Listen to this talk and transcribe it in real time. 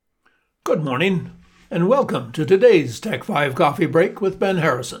Good morning, and welcome to today's Tech 5 Coffee Break with Ben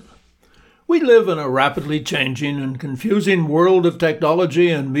Harrison. We live in a rapidly changing and confusing world of technology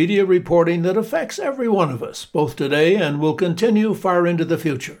and media reporting that affects every one of us, both today and will continue far into the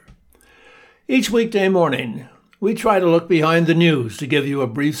future. Each weekday morning, we try to look behind the news to give you a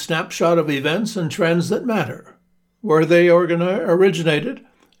brief snapshot of events and trends that matter, where they originated,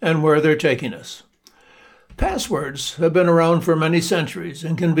 and where they're taking us. Passwords have been around for many centuries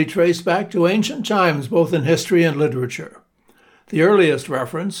and can be traced back to ancient times both in history and literature. The earliest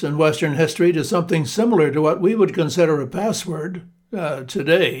reference in Western history to something similar to what we would consider a password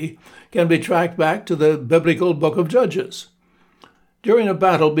today can be tracked back to the biblical Book of Judges. During a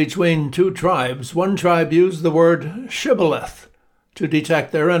battle between two tribes, one tribe used the word shibboleth to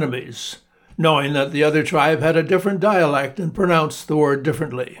detect their enemies, knowing that the other tribe had a different dialect and pronounced the word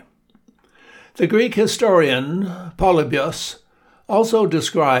differently. The Greek historian Polybius also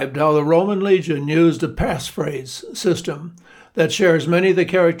described how the Roman legion used a passphrase system that shares many of the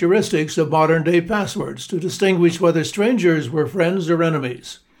characteristics of modern-day passwords to distinguish whether strangers were friends or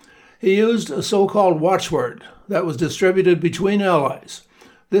enemies. He used a so-called watchword that was distributed between allies.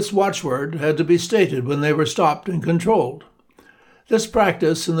 This watchword had to be stated when they were stopped and controlled. This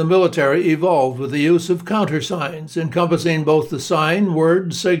practice in the military evolved with the use of countersigns encompassing both the sign, word,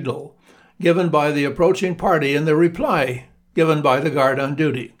 and signal given by the approaching party and the reply given by the guard on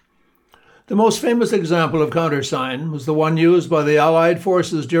duty. The most famous example of countersign was the one used by the Allied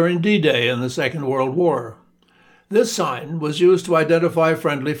forces during D-Day in the Second World War. This sign was used to identify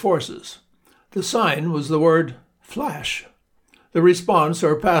friendly forces. The sign was the word flash. The response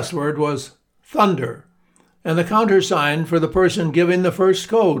or password was thunder, and the countersign for the person giving the first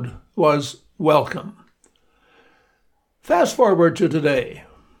code was welcome. Fast forward to today.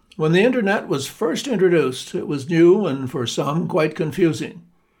 When the Internet was first introduced, it was new and, for some, quite confusing.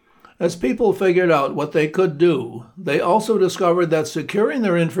 As people figured out what they could do, they also discovered that securing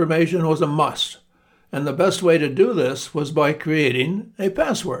their information was a must, and the best way to do this was by creating a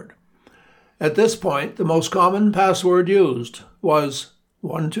password. At this point, the most common password used was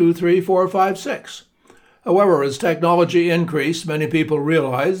 123456. However, as technology increased, many people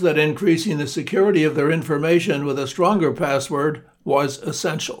realized that increasing the security of their information with a stronger password was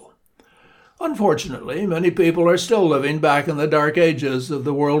essential. Unfortunately, many people are still living back in the dark ages of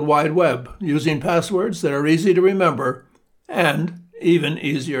the World Wide Web, using passwords that are easy to remember and even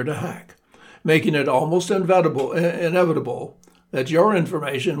easier to hack, making it almost inevitable that your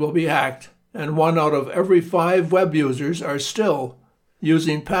information will be hacked, and 1 out of every 5 web users are still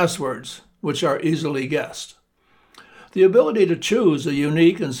using passwords which are easily guessed. The ability to choose a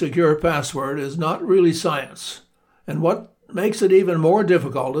unique and secure password is not really science, and what makes it even more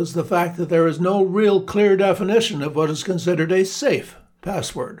difficult is the fact that there is no real clear definition of what is considered a safe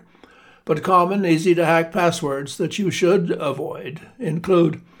password. But common, easy-to-hack passwords that you should avoid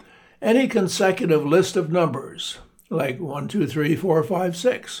include any consecutive list of numbers, like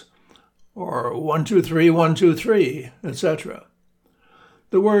 123456, or 123123, etc.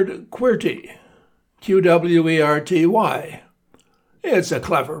 The word QWERTY, Qwerty, it's a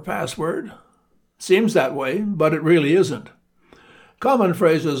clever password. Seems that way, but it really isn't. Common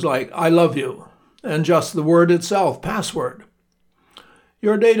phrases like I love you, and just the word itself, password.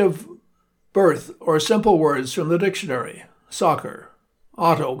 Your date of birth or simple words from the dictionary, soccer,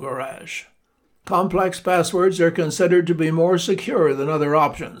 auto garage. Complex passwords are considered to be more secure than other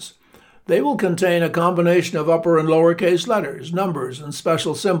options. They will contain a combination of upper and lowercase letters, numbers, and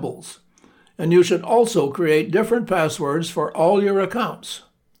special symbols. And you should also create different passwords for all your accounts.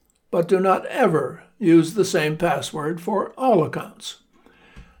 But do not ever use the same password for all accounts.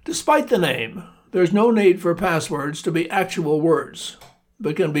 Despite the name, there's no need for passwords to be actual words,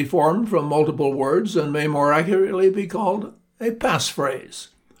 but can be formed from multiple words and may more accurately be called a passphrase,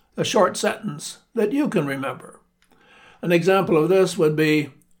 a short sentence that you can remember. An example of this would be,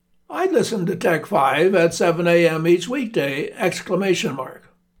 I listen to Tech 5 at 7 a.m. each weekday, !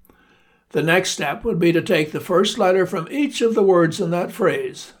 The next step would be to take the first letter from each of the words in that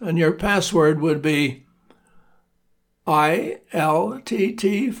phrase, and your password would be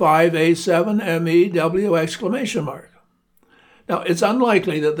ILTT5A7MEW ! Now, it's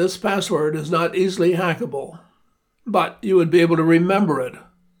unlikely that this password is not easily hackable, but you would be able to remember it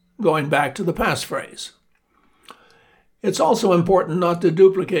going back to the passphrase. It's also important not to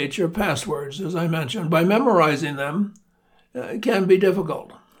duplicate your passwords, as I mentioned. By memorizing them, it can be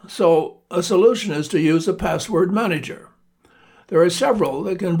difficult. So a solution is to use a password manager. There are several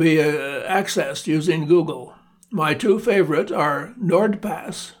that can be accessed using Google. My 2 favorite are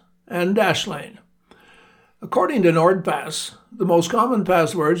NordPass and Dashlane. According to NordPass, the most common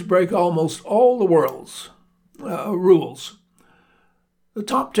passwords break almost all the world's rules. The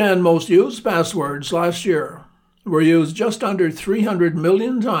top 10 most used passwords last year were used just under 300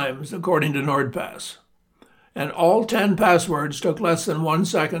 million times, according to NordPass. And all 10 passwords took less than 1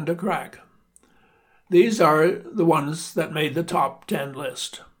 second to crack. These are the ones that made the top 10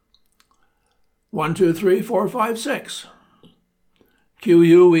 list. 1, 2, 3, 4, 5, 6.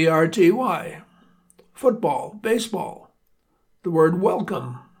 QUERTY. Football, baseball. The word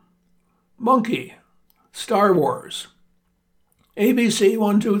welcome. Monkey. Star Wars. ABC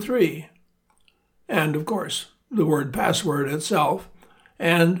 1, 2, 3. And, of course, the word password itself.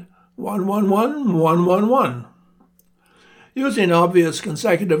 And 111 111. Using obvious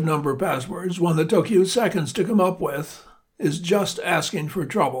consecutive number passwords, one that took you seconds to come up with, is just asking for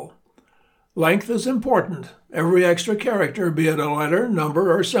trouble. Length is important. Every extra character, be it a letter,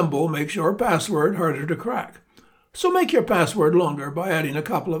 number, or symbol, makes your password harder to crack. So make your password longer by adding a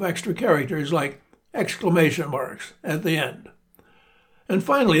couple of extra characters like exclamation marks at the end. And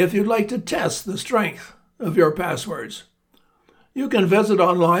finally, if you'd like to test the strength of your passwords, you can visit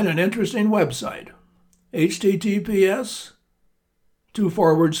online an interesting website,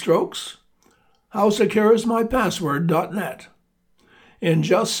 https://howsecureismypassword.net. In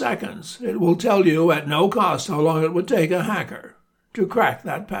just seconds, it will tell you at no cost how long it would take a hacker to crack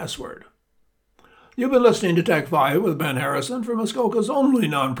that password. You've been listening to Tech 5 with Ben Harrison from Muskoka's only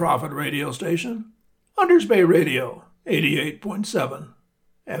nonprofit radio station, Hunters Bay Radio, 88.7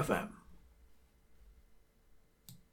 FM.